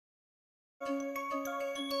So,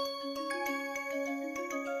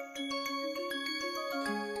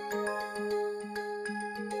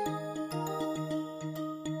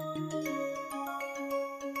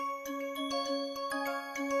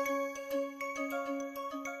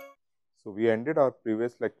 we ended our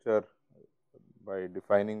previous lecture by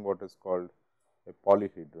defining what is called a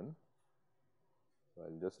polyhedron. So, I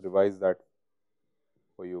will just revise that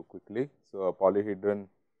for you quickly. So, a polyhedron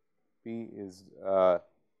P is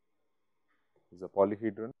a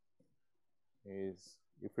polyhedron is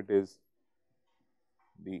if it is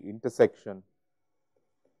the intersection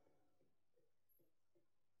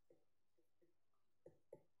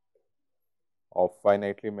of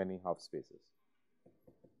finitely many half spaces.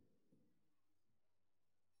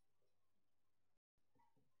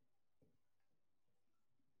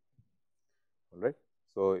 All right.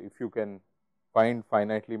 So, if you can find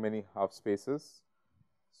finitely many half spaces,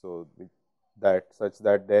 so that such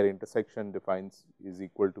that their intersection defines is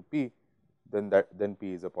equal to P, then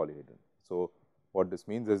P is a polyhedron. So, what this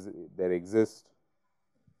means is there exists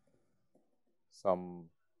some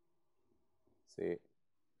say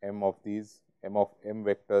m of these m of m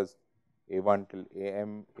vectors a1 till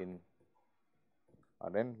am in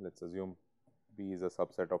Rn. Let us assume B is a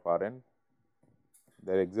subset of Rn.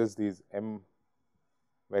 There exist these m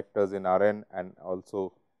vectors in Rn and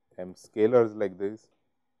also m scalars like this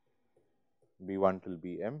B1 till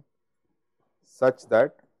Bm, such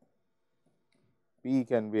that P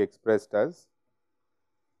can be expressed as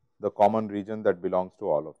the common region that belongs to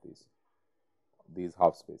all of these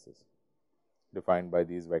half spaces defined by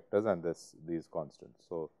these vectors and these constants.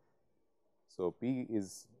 So, P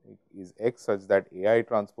is x such that ai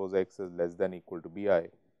transpose x is less than equal to Bi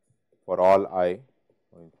for all I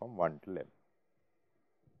going from 1 till m.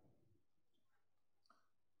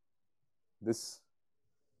 This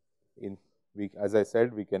as I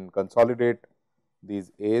said, we can consolidate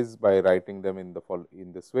these A's by writing them in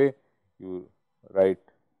this way. You write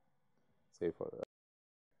say for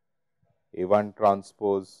A1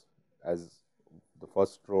 transpose as the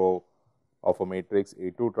first row of a matrix,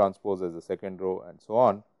 A2 transpose as the second row, and so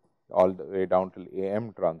on, all the way down till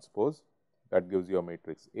AM transpose. That gives you a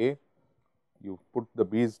matrix A. You put the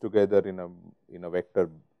B's together in a vector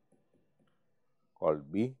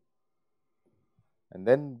called B, and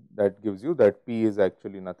then that gives you that P is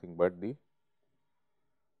actually nothing but the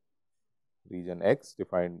region X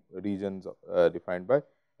defined by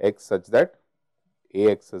X such that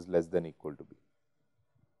Ax is less than equal to B.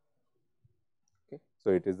 Okay.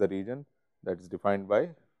 So, it is the region that is defined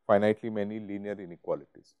by finitely many linear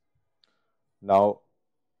inequalities. Now,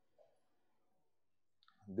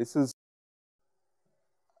 this is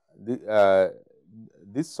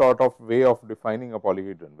this sort of way of defining a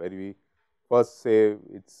polyhedron, where we first say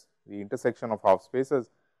it is the intersection of half spaces,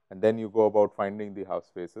 and then you go about finding the half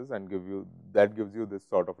spaces and gives you this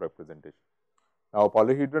sort of representation. Now, a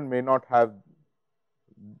polyhedron may not have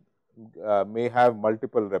may have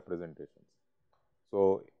multiple representations.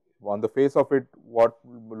 So, on the face of it, what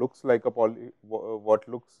looks like it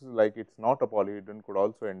is not a polyhedron could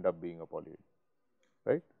also end up being a polyhedron,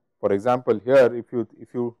 right. For example, here if you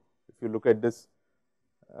look at this,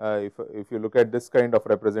 if you look at this kind of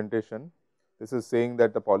representation, this is saying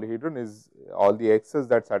that the polyhedron is all the x's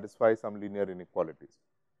that satisfy some linear inequalities,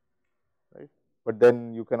 right. But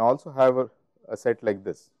then you can also have a set like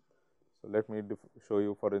this. So, let me show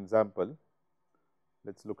you for example,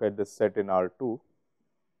 let us look at this set in R2.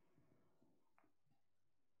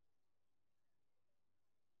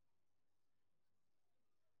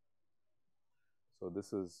 So,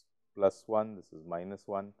 this is plus 1, this is minus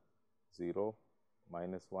 1, 0,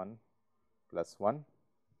 minus 1, plus 1,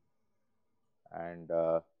 and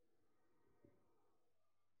I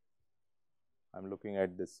am looking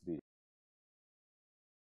at this region.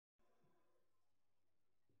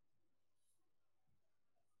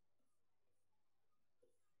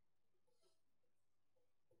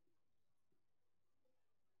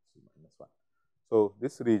 Minus 1. So,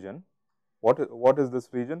 this region, what is this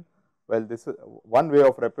region? Well, this is one way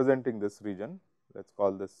of representing this region. Let us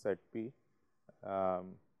call this set P.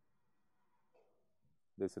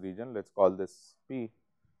 This region, let us call this P.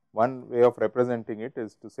 One way of representing it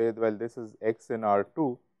is to say, well, this is x in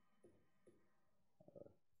R2,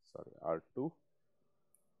 R2,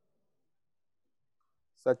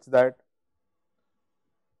 such that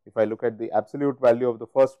if I look at the absolute value of the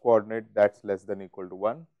first coordinate, that is less than equal to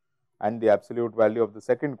 1, and the absolute value of the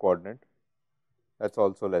second coordinate, that is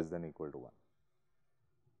also less than equal to 1.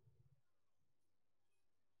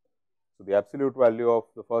 So, the absolute value of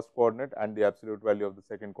the first coordinate and the absolute value of the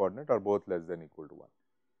second coordinate are both less than equal to 1.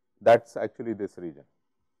 That is actually this region,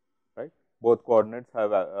 right. both coordinates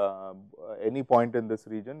have any point in this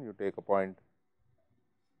region, you take a point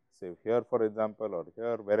say here for example, or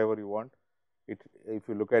here wherever you want. It, if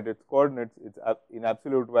you look at its coordinates, it's in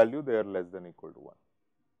absolute value they are less than equal to 1.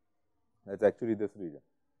 That is actually this region.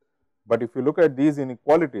 But if you look at these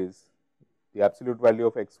inequalities, the absolute value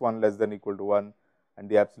of x 1 less than equal to 1 and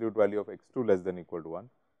the absolute value of x 2 less than equal to 1,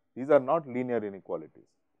 these are not linear inequalities,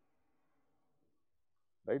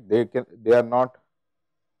 right. They are not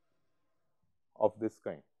of this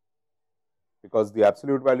kind, because the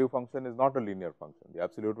absolute value function is not a linear function. The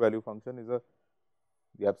absolute value function is the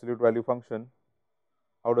absolute value function.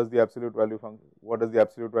 How does the absolute value function, what does the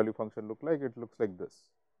absolute value function look like? It looks like this,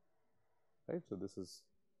 right. So, this is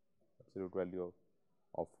absolute value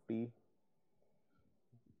of t,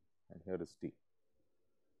 and here is t.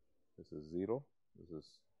 This is 0, this is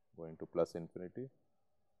going to plus infinity,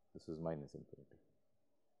 this is minus infinity,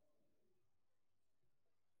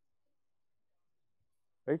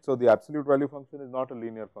 right. So, the absolute value function is not a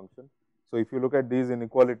linear function. So, if you look at these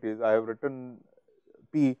inequalities, I have written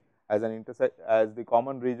P as an as the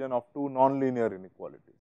common region of two nonlinear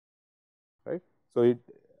inequalities, right.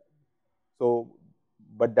 So,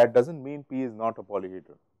 but that does not mean P is not a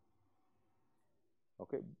polyhedron.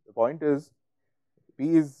 Okay. The point is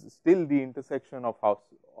P is still the intersection of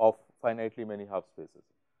finitely many half spaces.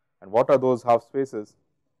 And what are those half spaces?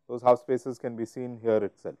 Those half spaces can be seen here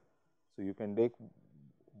itself. So, you can take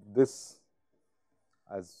this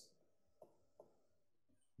as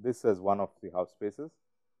one of the half spaces.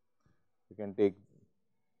 You can take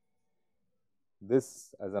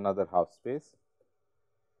this as another half space,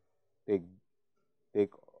 take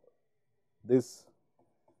this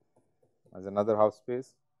as another half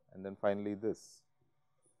space, and then finally this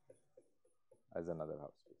as another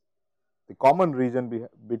half space. The common region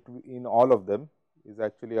between all of them is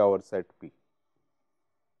actually our set P,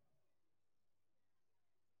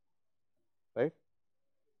 right.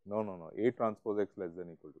 No, A transpose x less than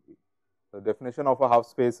equal to B. The definition of a half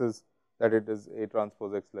space is that it is A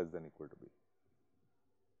transpose x less than equal to B,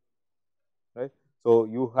 right.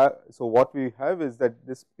 So, what we have is that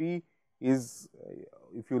this P is,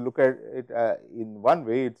 if you look at it in one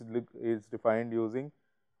way, it is defined using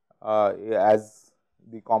as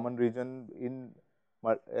the common region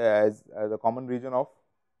as a common region of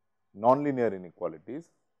nonlinear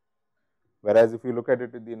inequalities, whereas if you look at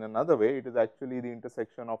it in another way, it is actually the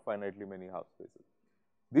intersection of finitely many half spaces.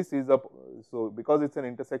 This is so because it is an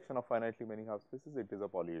intersection of finitely many half spaces, it is a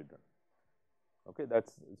polyhedron. Okay,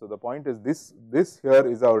 so the point is this here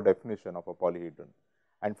is our definition of a polyhedron,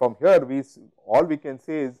 and from here all we can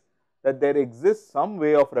say is that there exists some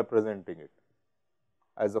way of representing it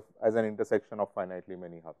as an intersection of finitely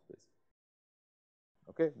many half spaces.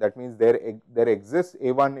 Okay, that means there exists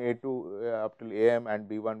A1, A2 up till AM and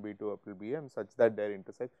B1, B2 up till BM such that their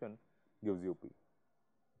intersection gives you P.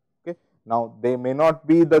 Okay. Now, they may not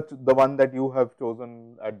be the one that you have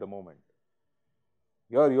chosen at the moment.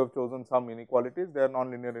 Here you have chosen some inequalities, they are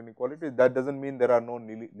nonlinear inequalities. That does not mean there are no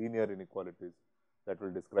linear inequalities that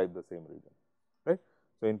will describe the same region, right.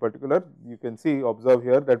 So, in particular you can observe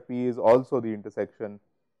here that P is also the intersection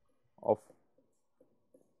of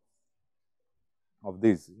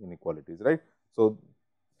these inequalities, right. So,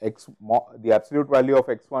 the absolute value of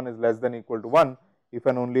x 1 is less than equal to 1 if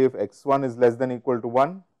and only if x 1 is less than equal to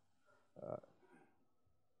 1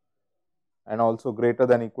 and also greater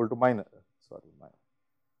than equal to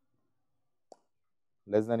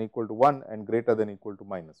less than equal to 1 and greater than equal to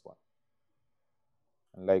minus 1,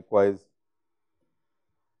 and likewise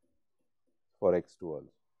for x 2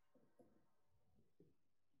 also.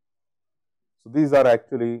 So, these are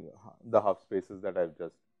actually the half spaces that I have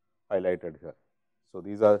just highlighted here. So,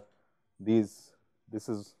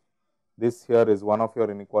 this here is one of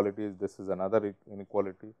your inequalities, this is another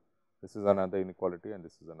inequality, this is another inequality, and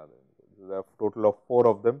this is another inequality. So, there are a total of 4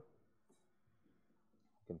 of them.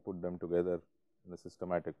 You can put them together in a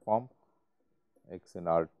systematic form: x in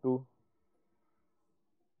R2,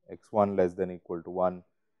 x 1 less than equal to 1,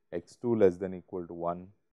 x 2 less than equal to 1,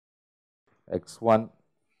 x 1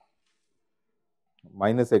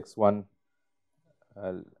 minus x 1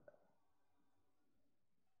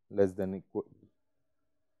 less than equal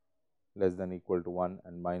to 1,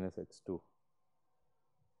 and minus x 2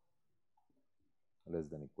 less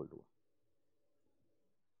than equal to 1.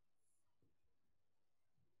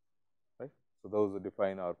 Right. So, those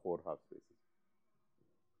define our 4 half spaces.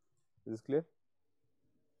 Is this clear?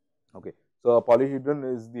 Okay. So, a polyhedron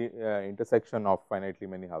is the intersection of finitely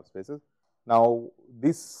many half spaces. Now,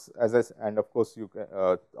 this and of course, you can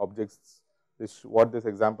objects, what this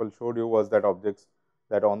example showed you was that objects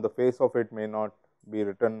that on the face of it may not be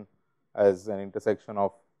written as an intersection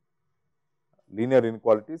of linear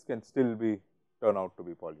inequalities can still be turn out to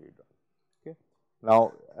be polyhedron. Okay.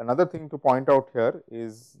 Now, another thing to point out here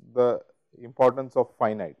is the importance of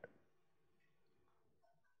finite.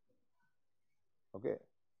 Okay.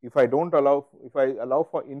 If I don't allow, if I allow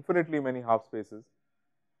for infinitely many half spaces,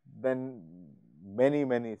 then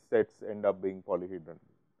many sets end up being polyhedron,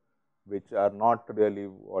 which are not really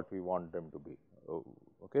what we want them to be.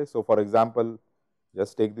 Okay. So, for example,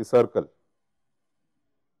 just take the circle.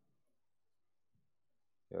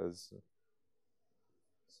 Here's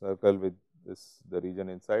circle with this the region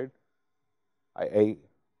inside. I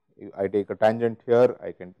take a tangent here.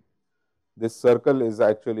 I can, this circle is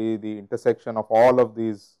actually the intersection of all of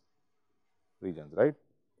these regions, right?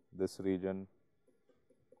 This region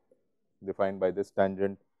defined by this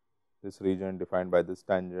tangent, this region defined by this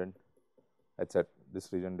tangent, etc.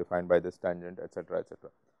 This region defined by this tangent, etc., etc.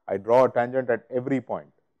 I draw a tangent at every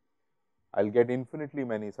point. I will get infinitely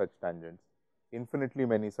many such tangents, infinitely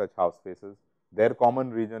many such half spaces. Their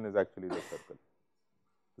common region is actually the circle.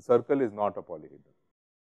 The circle is not a polyhedron,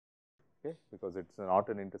 okay, because it is not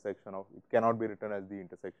an intersection of, it cannot be written as the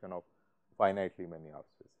intersection of finitely many half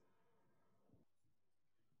spaces.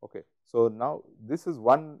 Okay. So, now this is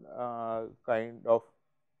one kind of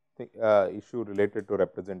issue related to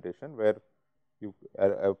representation, where you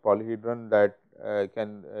a polyhedron that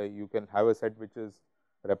you can have a set which is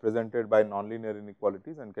represented by nonlinear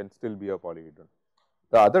inequalities and can still be a polyhedron.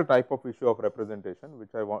 The other type of issue of representation,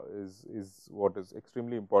 which I want is what is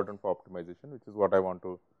extremely important for optimization, which is what I want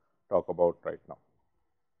to talk about right now.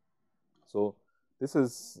 So, this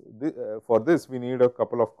is for this we need a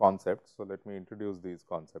couple of concepts. So, let me introduce these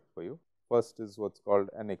concepts for you. First is what is called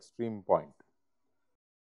an extreme point.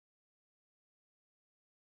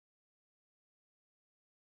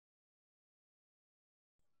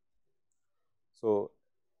 So,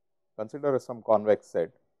 consider some convex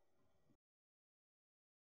set.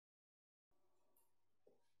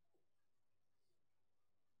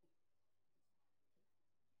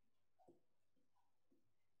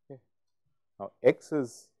 Okay. Now, X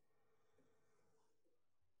is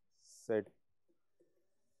said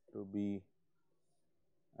to be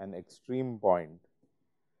an extreme point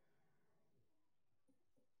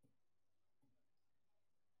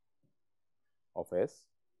of S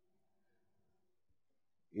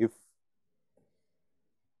if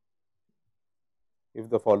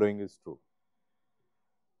the following is true.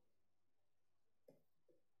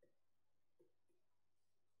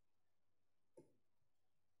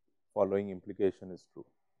 Following implication is true.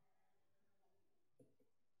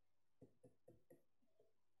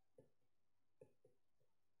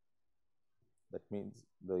 That means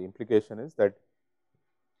the implication is that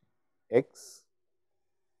X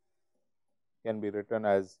can be written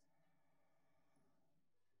as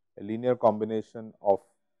a linear combination of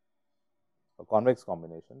a convex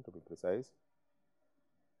combination, to be precise.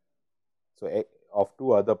 So, of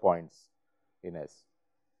two other points in S.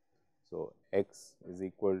 So, X is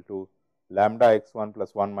equal to lambda x 1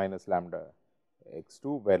 plus 1 minus lambda x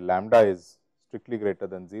 2, where lambda is strictly greater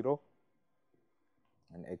than 0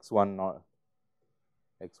 and x 1 not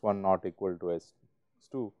equal to S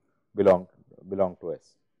 2 belong to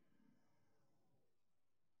S.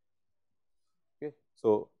 Okay.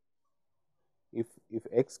 So, if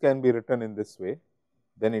X can be written in this way,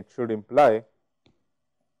 then it should imply,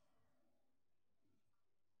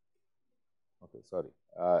 okay, sorry,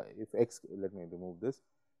 if X, let me remove this,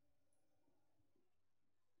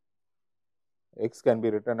 X can be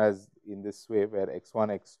written as in this way, where x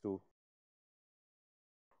 1, x 2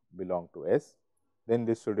 belong to S, then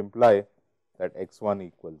this should imply that x 1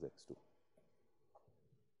 equals x 2.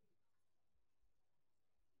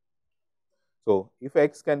 So, if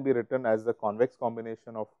X can be written as the convex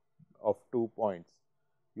combination of 2 points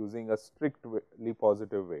using a strictly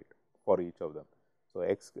positive weight for each of them. So,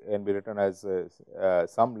 X can be written as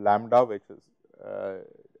some lambda, which is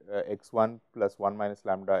x 1 plus 1 minus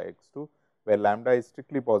lambda x 2, where lambda is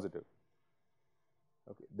strictly positive.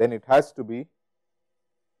 Okay. Then it has to be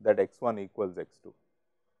that x 1 equals x 2,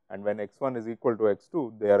 and when x 1 is equal to x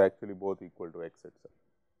 2, they are actually both equal to x itself.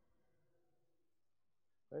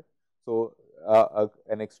 Right. So,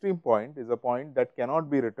 an extreme point is a point that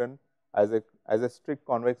cannot be written as a strict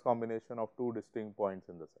convex combination of two distinct points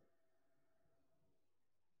in the set.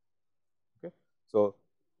 Okay. So,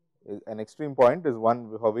 an extreme point is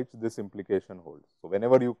one for which this implication holds. So,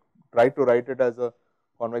 whenever you try to write it as a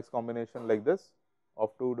convex combination like this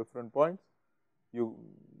of two different points, you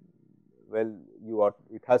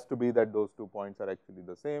it has to be that those 2 points are actually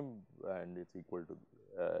the same and it is equal to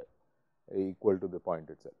equal to the point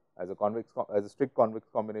itself. As a convex, as a strict convex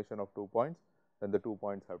combination of 2 points, then the 2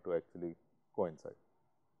 points have to actually coincide.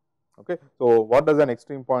 Okay. So, what does an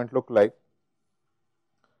extreme point look like?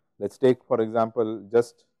 Let us take for example,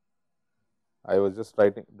 just I was just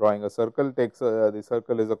drawing a circle, takes the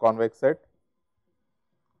circle is a convex set.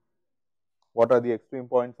 What are the extreme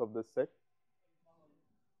points of this set?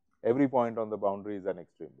 Every point on the boundary is an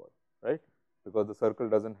extreme point, right? Because the circle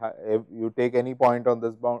does not have, if you take any point on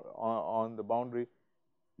this on the boundary,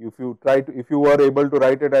 if you try to, if you were able to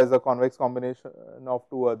write it as a convex combination of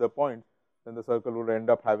 2 other points, then the circle would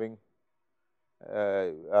end up having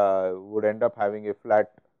a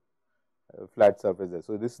flat surface.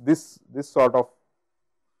 So, this sort of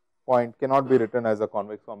point cannot be written as a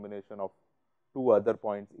convex combination of 2 other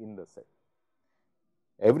points in the set.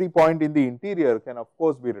 Every point in the interior can of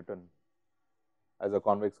course be written as a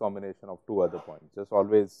convex combination of 2 other points. Just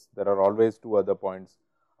always, there are always 2 other points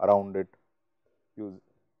around it, whose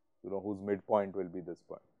midpoint will be this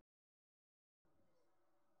point.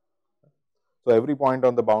 So, every point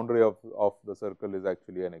on the boundary of the circle is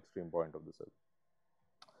actually an extreme point of the circle.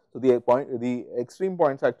 So, the extreme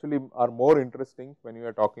points actually are more interesting when you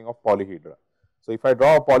are talking of polyhedra. So, if I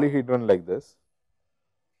draw a polyhedron like this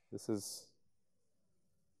is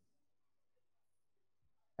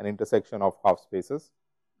an intersection of half spaces.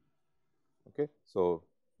 Okay. So,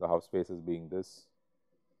 the half spaces being this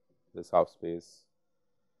half space,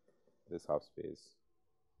 this half space,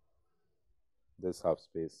 this half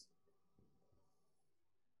space,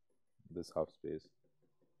 this half space,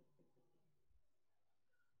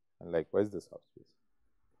 and likewise this half space.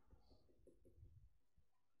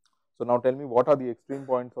 So, now tell me what are the extreme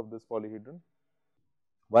points of this polyhedron?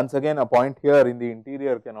 Once again, a point here in the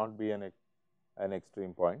interior cannot be an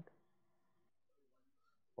extreme point.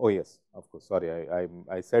 Oh yes, of course, sorry,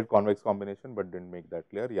 I said convex combination, but did not make that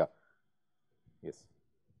clear. Yeah, yes,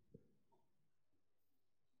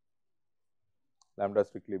 lambda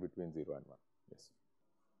strictly between 0 and 1. Yes,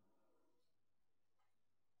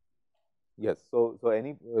 yes. So,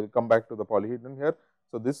 we will come back to the polyhedron here.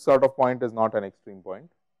 So, this sort of point is not an extreme point.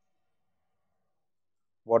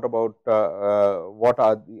 What about what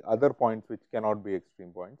are the other points which cannot be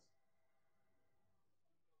extreme points?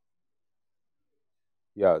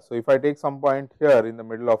 Yeah. So, if I take some point here in the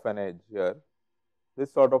middle of an edge here,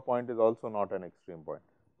 this sort of point is also not an extreme point,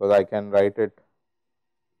 because I can write it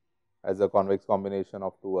as a convex combination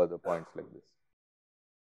of 2 other points like this.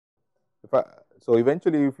 So,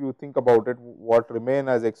 eventually if you think about it, what remain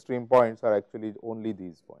as extreme points are actually only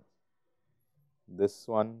these points, this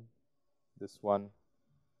one, this one,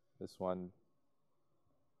 this one,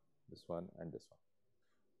 this one, and this one.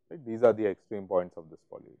 Right? These are the extreme points of this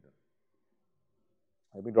polyhedron.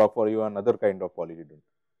 Let me draw for you another kind of polyhedron.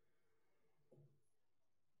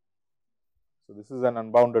 So, this is an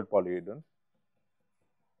unbounded polyhedron.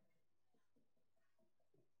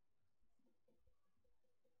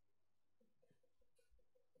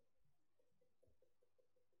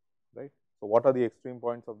 Right. So, what are the extreme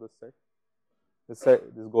points of this set?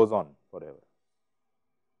 This goes on forever.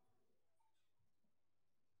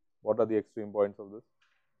 What are the extreme points of this?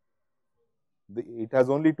 It has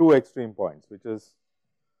only 2 extreme points, which is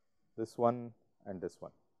this one and this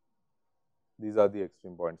one. These are the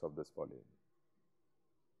extreme points of this polyhedron.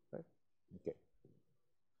 Right. Okay.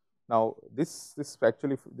 Now, this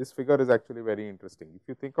figure is actually very interesting. If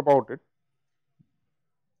you think about it,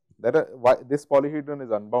 this polyhedron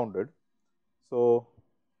is unbounded. So,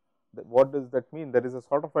 what does that mean? There is a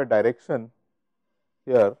sort of a direction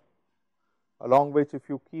here, along which if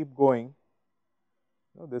you keep going,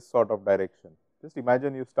 this sort of direction. Just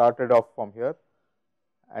imagine you started off from here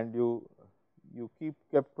and you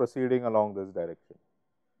kept proceeding along this direction.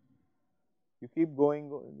 You keep going,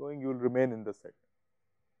 you will remain in the set.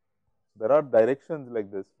 There are directions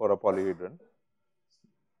like this for a polyhedron.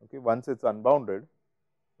 Okay, once it is unbounded,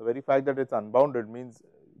 the very fact that it is unbounded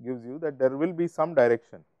gives you that there will be some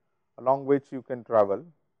direction along which you can travel,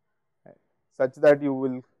 such that you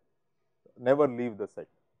will never leave the set.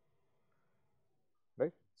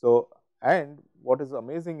 Right. So, and what is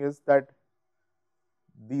amazing is that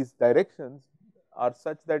these directions are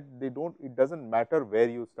such that it does not matter where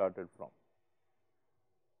you started from.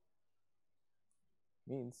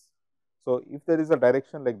 So, if there is a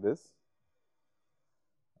direction like this,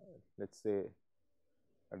 let us say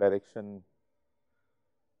a direction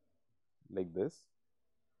like this,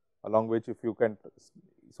 along which if you can,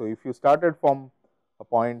 so if you started from a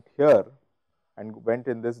point here and went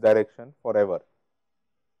in this direction forever,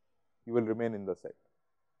 you will remain in the set.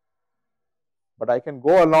 But I can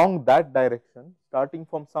go along that direction starting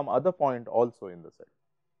from some other point also in the set.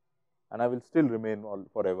 and I will still remain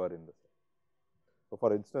forever in the set. So,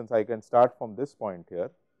 for instance, I can start from this point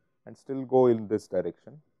here and still go in this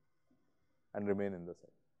direction and remain in the set.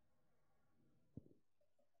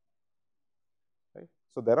 Right.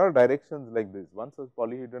 So, there are directions like this. Once a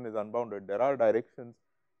polyhedron is unbounded, there are directions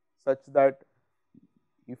such that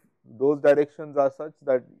if those directions are such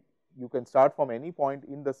that you can start from any point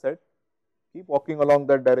in the set, keep walking along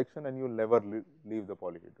that direction and you will never leave the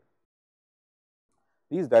polyhedron.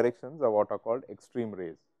 These directions are what are called extreme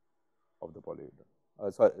rays of the polyhedron.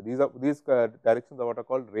 Sorry, these directions are what are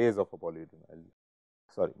called rays of a polyhedron.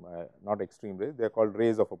 Sorry, not extreme rays, they are called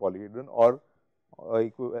rays of a polyhedron, or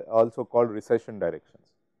also called recession directions.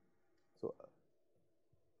 So,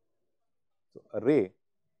 a ray.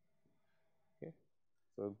 Okay.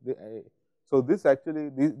 So, this actually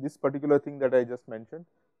this particular thing that I just mentioned,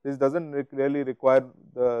 this does not really require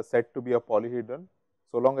the set to be a polyhedron.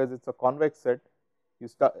 So long as it is a convex set, you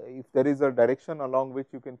start, if there is a direction along which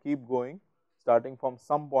you can keep going starting from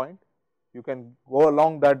some point, you can go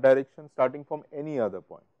along that direction starting from any other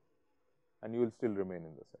point, and you will still remain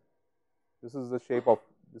in the set. This is the shape of,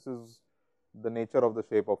 this is the nature of the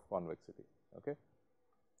shape of convexity. Okay.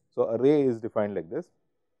 So, a ray is defined like this.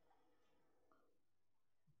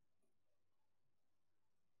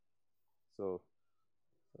 So,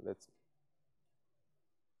 let us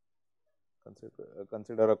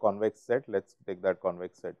consider a convex set. Let us take that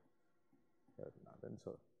convex set here now. Then,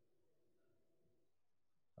 so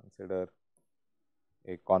consider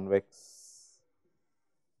a convex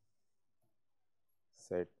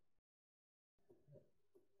set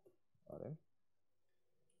Rn,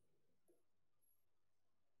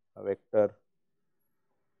 a vector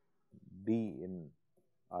d in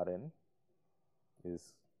Rn is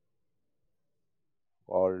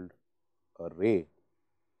called a ray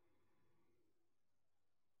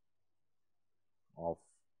of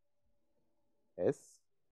S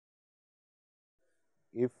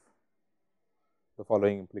if the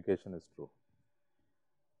following implication is true.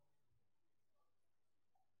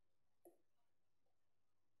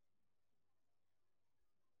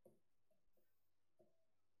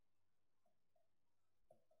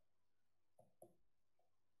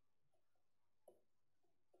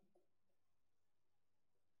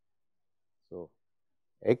 So,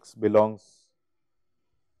 X belongs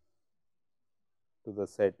to the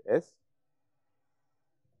set S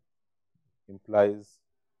implies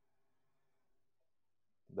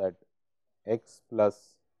that X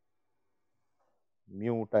plus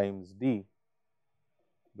mu times d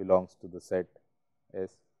belongs to the set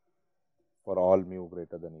S for all mu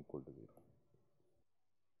greater than equal to 0.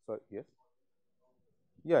 So, yes.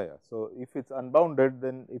 Yeah. So, if it is unbounded,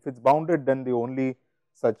 then if it is bounded, then the only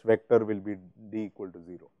such vector will be d equal to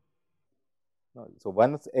 0. So,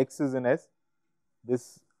 once X is in S,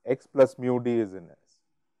 this X plus mu d is in S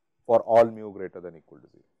for all mu greater than equal to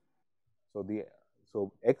 0.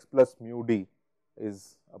 So, X plus mu d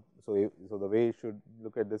is, so the way you should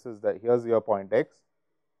look at this is that here is your point X,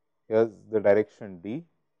 here is the direction d,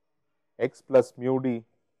 X plus mu d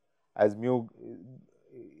as mu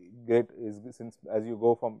great is, since as you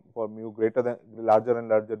go from for mu greater than larger and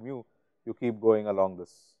larger mu, you keep going along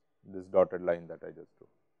this dotted line that I just drew,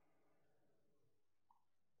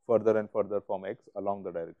 further and further from X along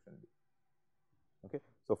the direction d. Okay.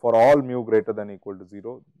 So, for all mu greater than equal to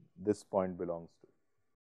 0, this point belongs to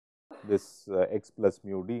this X plus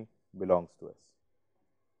mu d belongs to S.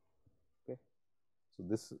 Okay. So,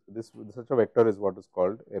 this such a vector is what is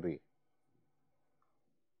called a ray.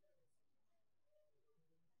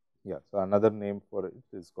 Yeah. So, another name for it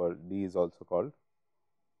is called d is also called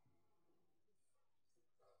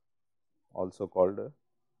a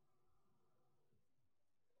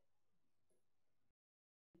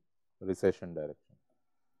recession direction.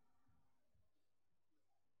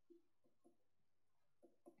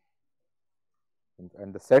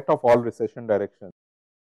 And the set of all recession directions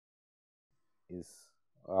is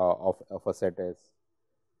of a set S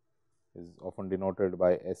is often denoted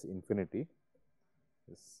by S infinity.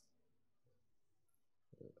 Is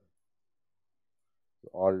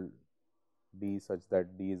all d such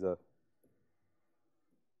that d is a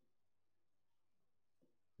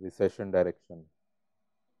recession direction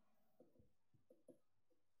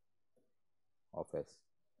of S.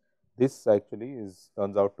 This actually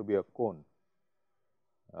turns out to be a cone,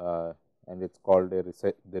 and it is called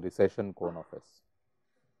the recession cone of S.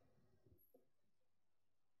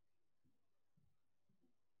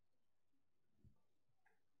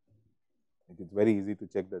 It is very easy to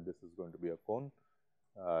check that this is going to be a cone,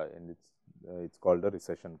 and it's called the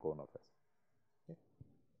recession cone of S. Okay.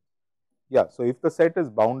 Yeah. So, if the set is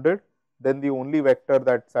bounded, then the only vector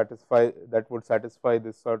that would satisfy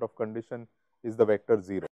this sort of condition is the vector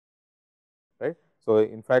 0, right. So,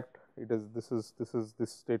 in fact, it is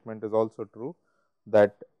this statement is also true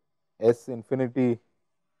that S infinity,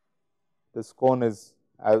 this cone is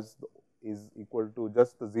equal to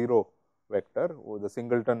just the 0 vector, or the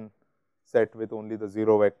singleton set with only the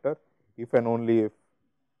 0 vector, if and only if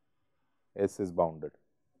S is bounded.